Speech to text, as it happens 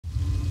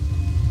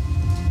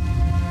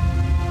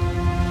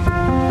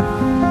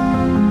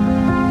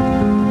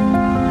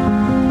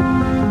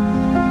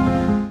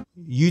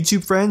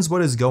YouTube friends,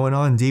 what is going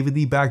on? David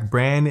Lee back,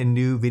 brand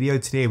new video.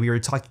 Today we are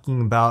talking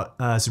about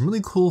some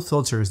really cool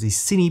filters, the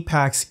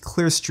Cinepacks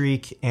Clear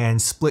Streak and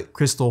Split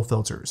Crystal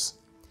filters.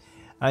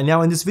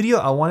 Now in this video,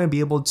 I want to be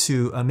able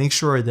to make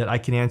sure that I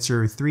can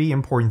answer three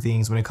important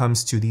things when it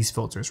comes to these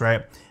filters,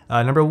 right?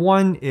 Number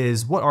one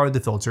is, what are the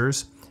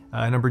filters?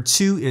 Number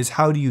two is,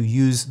 how do you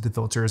use the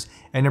filters?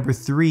 And number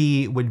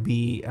three would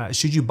be,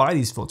 should you buy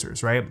these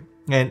filters, right?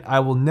 And I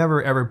will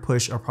never ever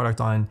push a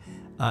product on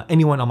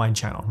anyone on my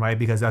channel, right?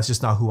 Because that's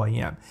just not who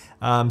I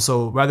am.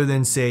 So rather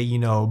than say,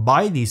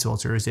 buy these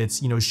filters, it's,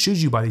 should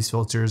you buy these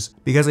filters?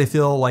 Because I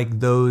feel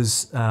like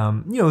those,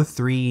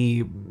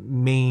 three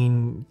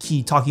main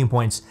key talking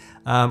points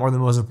are the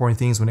most important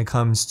things when it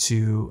comes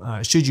to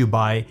should you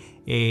buy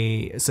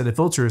a set of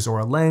filters or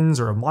a lens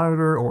or a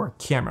monitor or a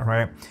camera,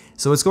 right?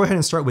 So let's go ahead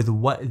and start with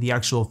what the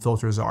actual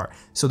filters are.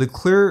 So the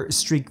Clear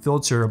Streak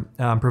filter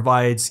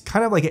provides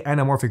kind of like an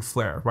anamorphic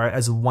flare, right,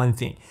 as one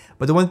thing.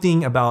 But the one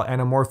thing about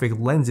anamorphic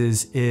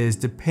lenses is,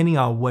 depending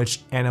on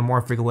which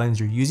anamorphic lens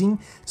you're using,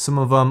 some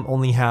of them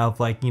only have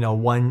like,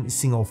 one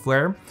single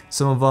flare.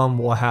 Some of them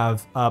will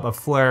have a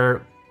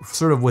flare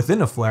sort of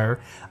within a flare.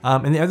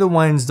 And the other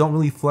ones don't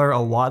really flare a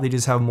lot. They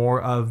just have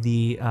more of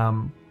the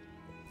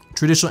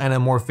traditional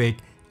anamorphic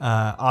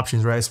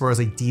options, right, as far as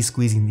like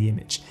desqueezing the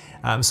image.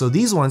 So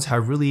these ones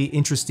have really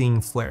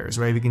interesting flares,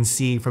 right? We can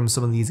see from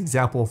some of these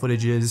example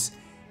footage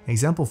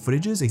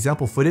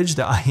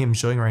that I am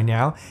showing right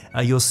now,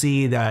 you'll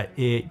see that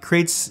it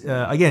creates,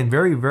 again,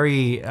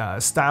 very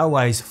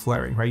stylized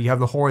flaring, right? You have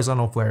the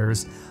horizontal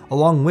flares.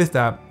 Along with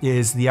that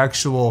is the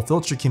actual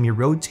filter can be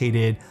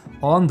rotated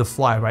on the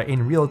fly, right,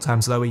 in real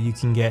time, so that way you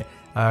can get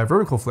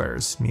vertical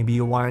flares. Maybe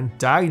you want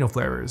diagonal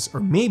flares, or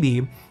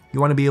maybe you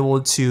want to be able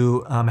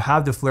to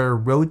have the flare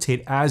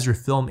rotate as you're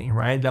filming,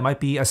 right? That might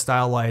be a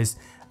stylized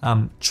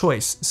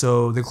choice.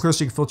 So the Clear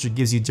Streak filter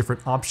gives you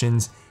different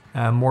options,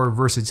 more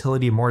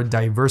versatility, more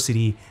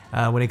diversity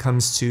when it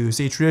comes to,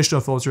 say,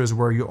 traditional filters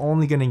where you're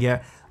only going to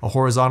get a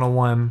horizontal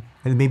one,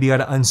 and maybe you got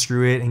to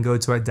unscrew it and go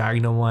to a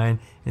diagonal one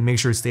and make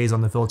sure it stays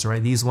on the filter,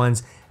 right? These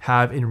ones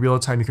have, in real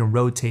time, you can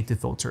rotate the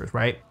filters,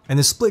 right? And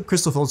the split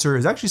crystal filter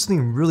is actually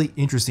something really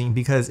interesting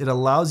because it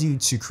allows you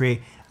to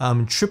create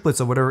triplets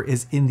of whatever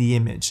is in the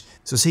image.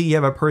 So say you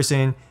have a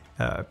person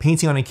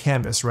painting on a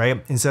canvas,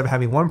 right? Instead of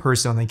having one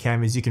person on the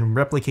canvas, you can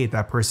replicate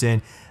that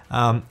person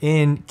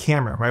in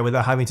camera, right,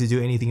 without having to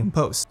do anything in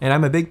post. And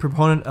I'm a big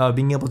proponent of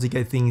being able to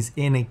get things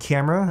in a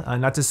camera.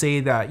 Not to say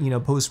that,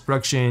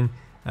 post-production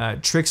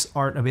tricks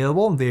aren't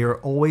available. They are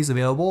always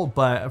available,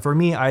 but for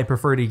me, I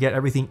prefer to get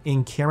everything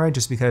in camera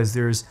just because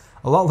there's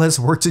a lot less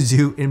work to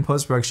do in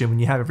post-production when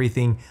you have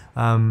everything,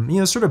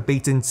 sort of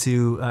baked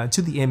into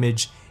to the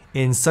image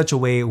in such a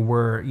way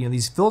where,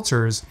 these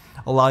filters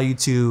allow you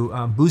to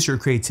boost your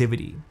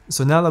creativity.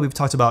 So now that we've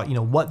talked about,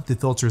 what the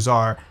filters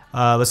are,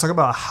 let's talk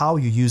about how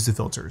you use the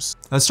filters.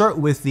 Let's start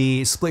with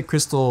the split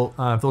crystal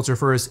filter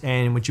first,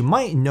 and what you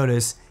might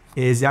notice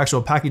is the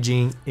actual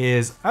packaging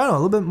is, I don't know, a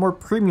little bit more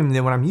premium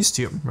than what I'm used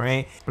to,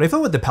 right? But I feel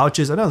with the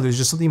pouches, I don't know, there's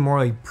just something more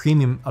like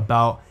premium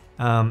about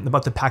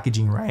the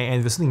packaging, right?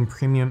 And there's something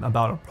premium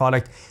about a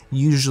product.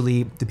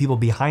 Usually the people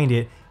behind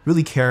it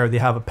really care, they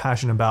have a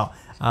passion about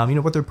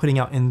what they're putting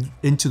out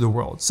into the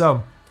world.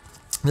 So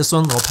this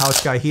one, little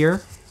pouch guy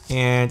here,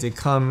 and it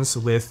comes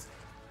with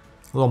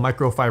a little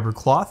microfiber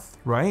cloth,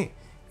 right?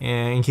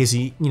 And in case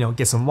you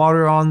get some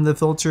water on the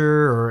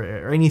filter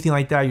or anything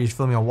like that, you're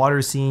filming a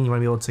water scene, you want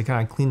to be able to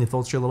kind of clean the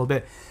filter a little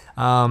bit.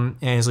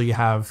 And so you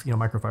have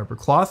microfiber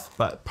cloth,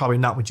 but probably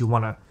not what you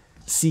want to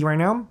see right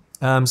now.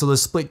 So the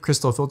split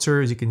crystal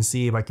filter, as you can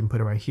see, if I can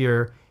put it right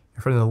here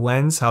in front of the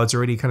lens, how it's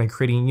already kind of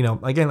creating,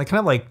 again, like kind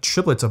of like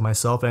triplets of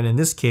myself. And in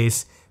this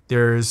case,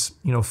 there's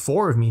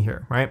 4 of me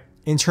here, right?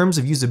 In terms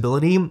of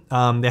usability,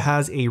 it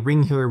has a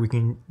ring here we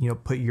can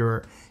put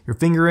your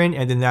finger in,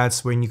 and then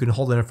that's when you can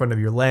hold it in front of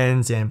your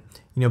lens and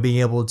being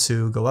able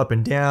to go up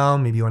and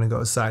down. Maybe you want to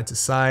go side to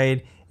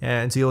side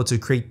and to be able to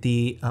create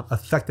the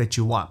effect that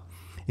you want.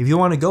 If you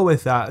want to go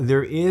with that,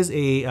 there is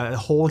a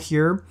hole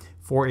here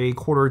for a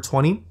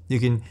 1/4-20. You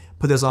can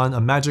put this on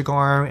a magic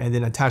arm and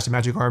then attach the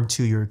magic arm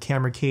to your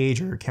camera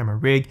cage or your camera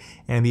rig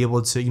and be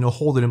able to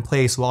hold it in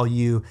place while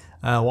you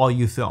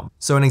film.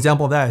 So an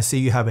example of that is, say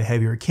you have a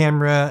heavier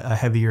camera, a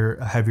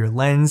heavier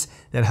lens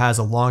that has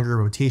a longer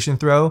rotation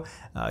throw.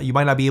 You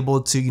might not be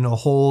able to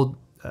hold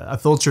a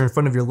filter in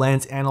front of your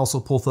lens and also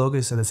pull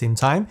focus at the same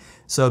time.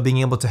 So being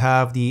able to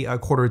have the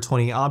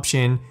 1/4-20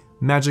 option,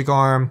 magic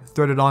arm,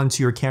 thread it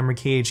onto your camera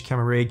cage,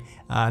 camera rig.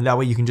 That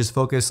way you can just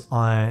focus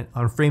on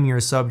framing your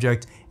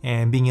subject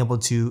and being able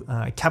to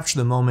capture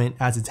the moment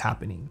as it's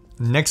happening.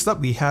 Next up,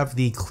 we have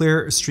the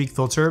Clear Streak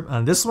filter.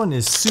 This one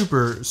is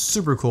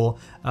super cool.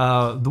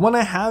 The one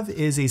I have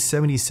is a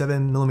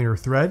 77mm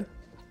thread,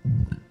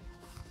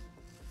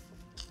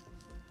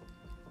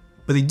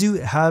 but they do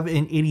have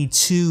an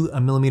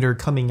 82mm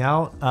coming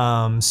out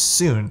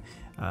soon.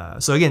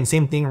 So again,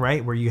 same thing,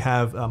 right? Where you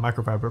have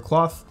microfiber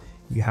cloth,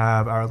 you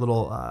have our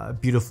little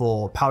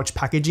beautiful pouch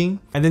packaging,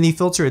 and then the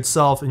filter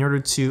itself, in order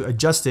to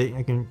adjust it,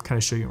 I can kind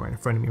of show you right in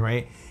front of me,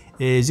 right?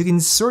 is you can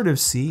sort of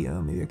see,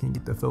 maybe I can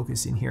get the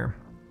focus in here.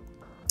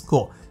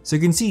 Cool. So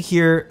you can see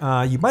here,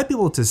 you might be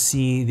able to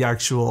see the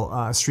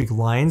actual streak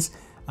lines.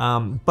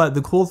 But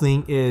the cool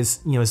thing is,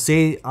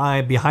 say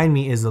behind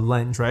me is a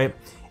lens, right?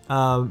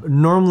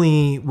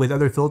 Normally with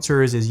other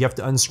filters is you have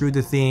to unscrew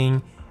the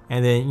thing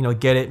and then,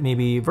 get it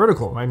maybe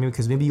vertical, right?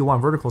 Because maybe you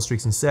want vertical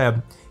streaks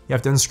instead. You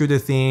have to unscrew the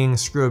thing,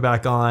 screw it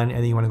back on, and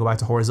then you want to go back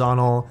to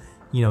horizontal,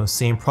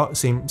 same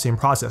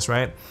process,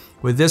 right?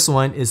 With this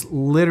one is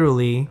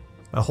literally,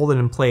 I hold it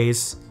in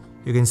place.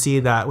 You can see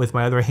that with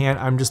my other hand,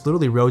 I'm just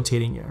literally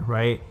rotating it,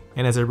 right?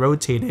 And as I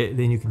rotate it,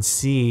 then you can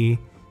see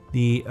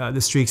the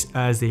streaks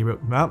as they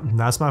well,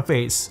 that's my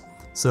face.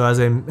 So as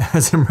I'm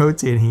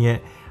rotating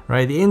it,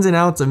 right, the ins and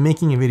outs of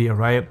making a video,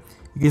 right?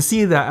 You can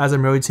see that as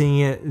I'm rotating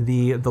it,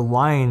 the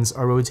lines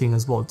are rotating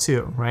as well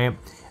too, right?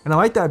 And I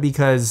like that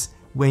because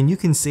when you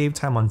can save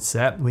time on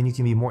set, when you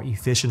can be more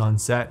efficient on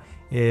set,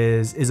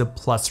 is a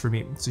plus for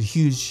me. It's a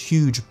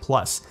huge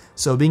plus.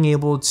 So being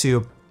able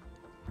to,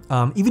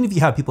 even if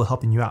you have people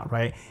helping you out,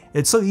 right?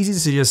 It's so easy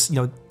to just,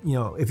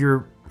 if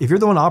you're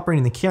the one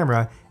operating the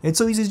camera, it's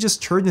so easy to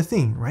just turn the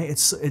thing, right?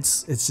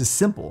 It's just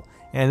simple.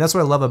 And that's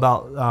what I love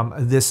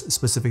about this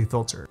specific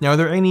filter. Now, are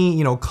there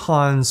any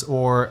cons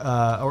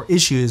or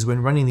issues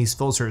when running these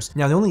filters?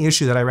 Now, the only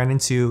issue that I ran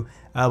into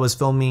was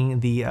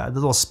filming the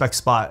little spec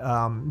spot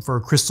for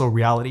Crystal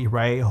Reality,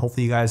 right?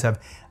 Hopefully you guys have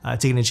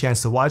taken a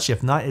chance to watch.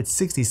 If not, it's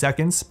 60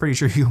 seconds. Pretty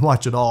sure you can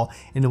watch it all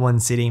in one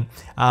sitting.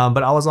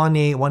 But I was on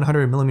a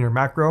 100mm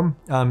macro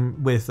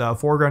with a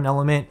foreground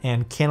element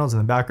and candles in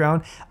the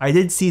background. I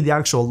did see the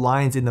actual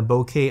lines in the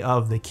bokeh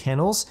of the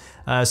candles.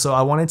 So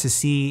I wanted to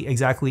see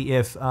exactly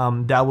if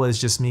that was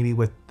just maybe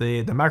with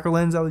the macro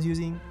lens I was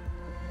using.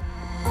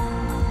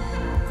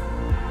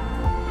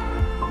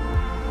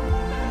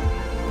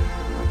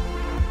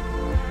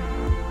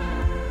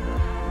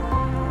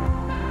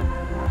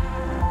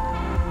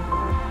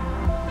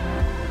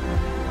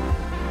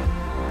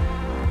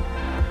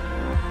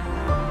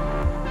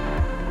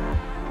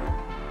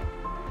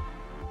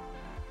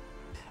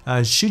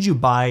 Should you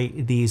buy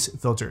these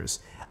filters?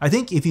 I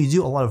think if you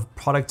do a lot of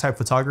product type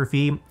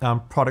photography,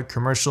 product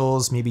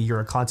commercials, maybe you're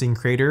a content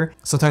creator,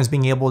 sometimes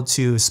being able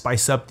to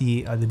spice up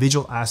the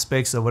visual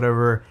aspects of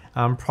whatever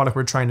product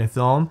we're trying to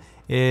film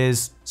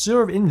is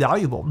sort of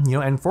invaluable,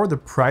 and for the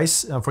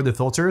price for the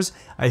filters,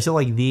 I feel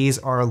like these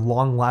are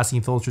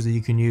long-lasting filters that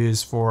you can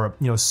use for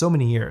so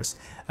many years.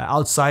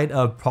 Outside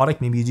of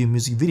product, maybe you do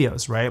music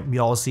videos, right? We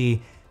all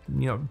see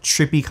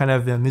trippy kind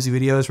of music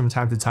videos from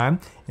time to time,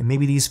 and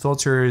maybe these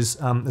filters,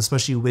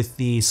 especially with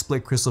the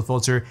split crystal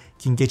filter,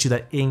 can get you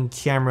that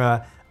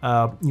in-camera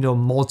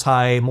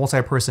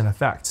multi-person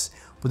effects.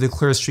 With the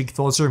clear streak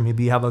filter,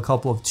 maybe you have a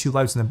couple of tube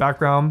lights in the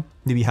background,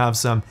 maybe you have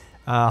some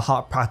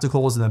hot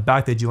practicals in the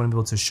back that you want to be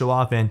able to show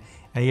off and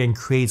again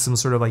create some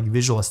sort of like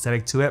visual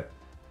aesthetic to it.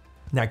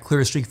 That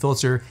clear streak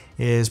filter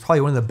is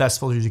probably one of the best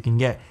filters you can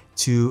get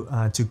to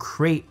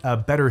create a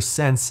better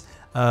sense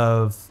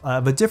of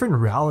a different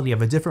reality,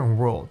 of a different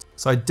world.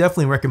 So I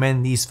definitely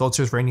recommend these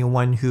filters for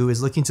anyone who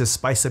is looking to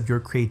spice up your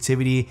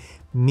creativity.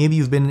 Maybe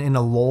you've been in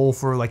a lull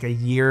for like a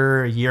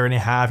year and a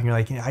half, and you're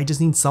like, I just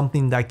need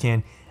something that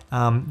can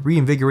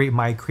reinvigorate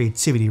my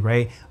creativity,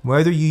 right?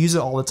 Whether you use it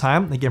all the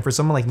time, again, for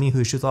someone like me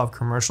who shoots a lot of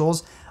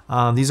commercials,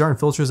 these aren't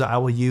filters that I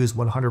will use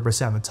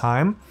 100% of the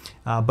time,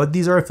 but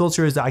these are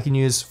filters that I can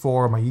use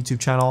for my YouTube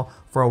channel,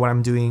 for when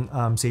I'm doing,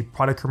 say,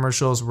 product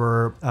commercials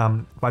where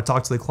if I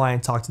talk to the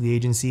client, talk to the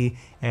agency,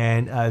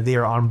 and they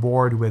are on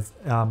board with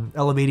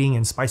elevating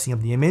and spicing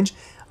up the image,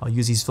 I'll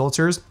use these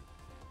filters.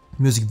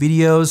 Music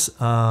videos,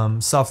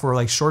 stuff for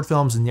like short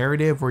films and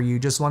narrative, where you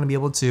just want to be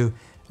able to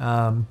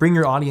bring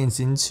your audience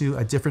into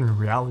a different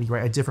reality,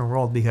 right? A different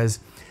world, because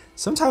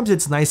sometimes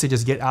it's nice to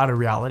just get out of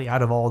reality,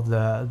 out of all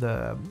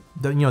the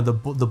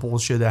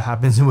bullshit that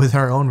happens with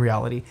our own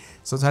reality.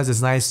 Sometimes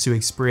it's nice to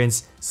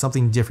experience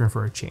something different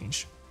for a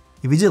change.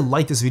 If you did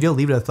like this video,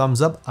 leave it a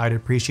thumbs up. I'd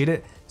appreciate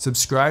it.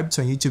 Subscribe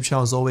to our YouTube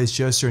channel as always,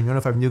 just so you're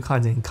notified of new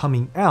content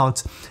coming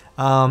out.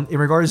 In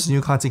regards to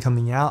new content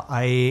coming out,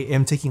 I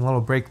am taking a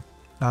little break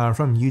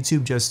from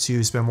YouTube just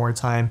to spend more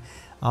time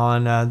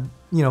on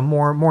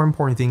more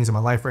important things in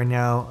my life right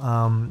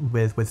now,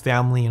 with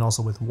family and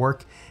also with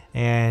work.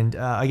 And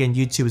again,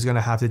 YouTube is going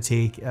to have to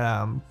take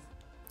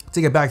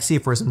a back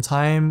seat for some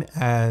time,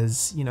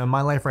 as in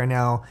my life right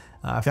now,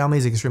 family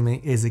is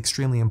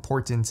extremely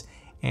important,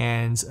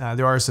 and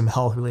there are some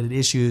health related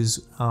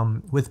issues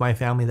with my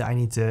family that I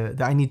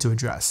need to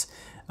address.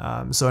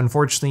 So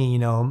unfortunately, it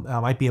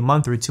might be a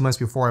month or 2 months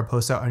before I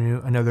post out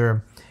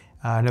another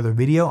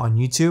video on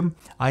YouTube.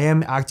 I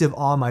am active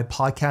on my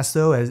podcast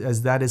though,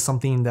 as that is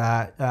something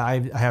that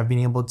I have been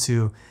able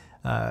to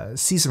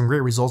see some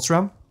great results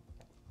from.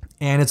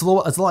 And it's a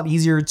lot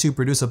easier to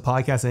produce a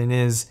podcast than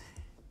it is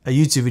a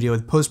YouTube video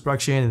with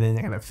post-production and then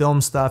kind of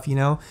film stuff,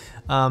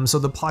 So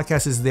the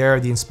podcast is there,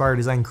 the Inspire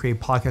Design Create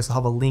podcast. I'll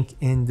have a link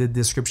in the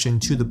description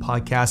to the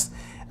podcast.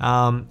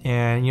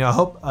 And I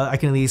hope I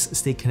can at least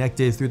stay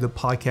connected through the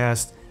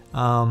podcast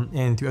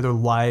and through other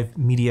live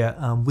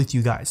media with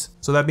you guys.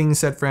 So that being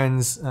said,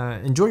 friends,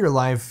 enjoy your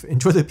life,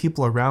 enjoy the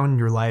people around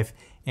your life,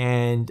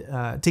 and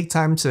take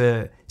time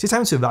to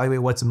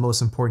evaluate what's the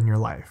most important in your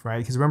life, right?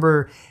 Because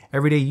remember,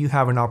 every day you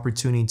have an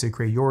opportunity to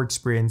create your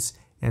experience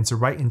and to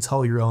write and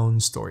tell your own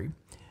story.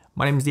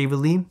 My name is David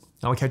Lee.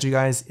 I'll catch you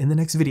guys in the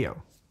next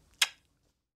video.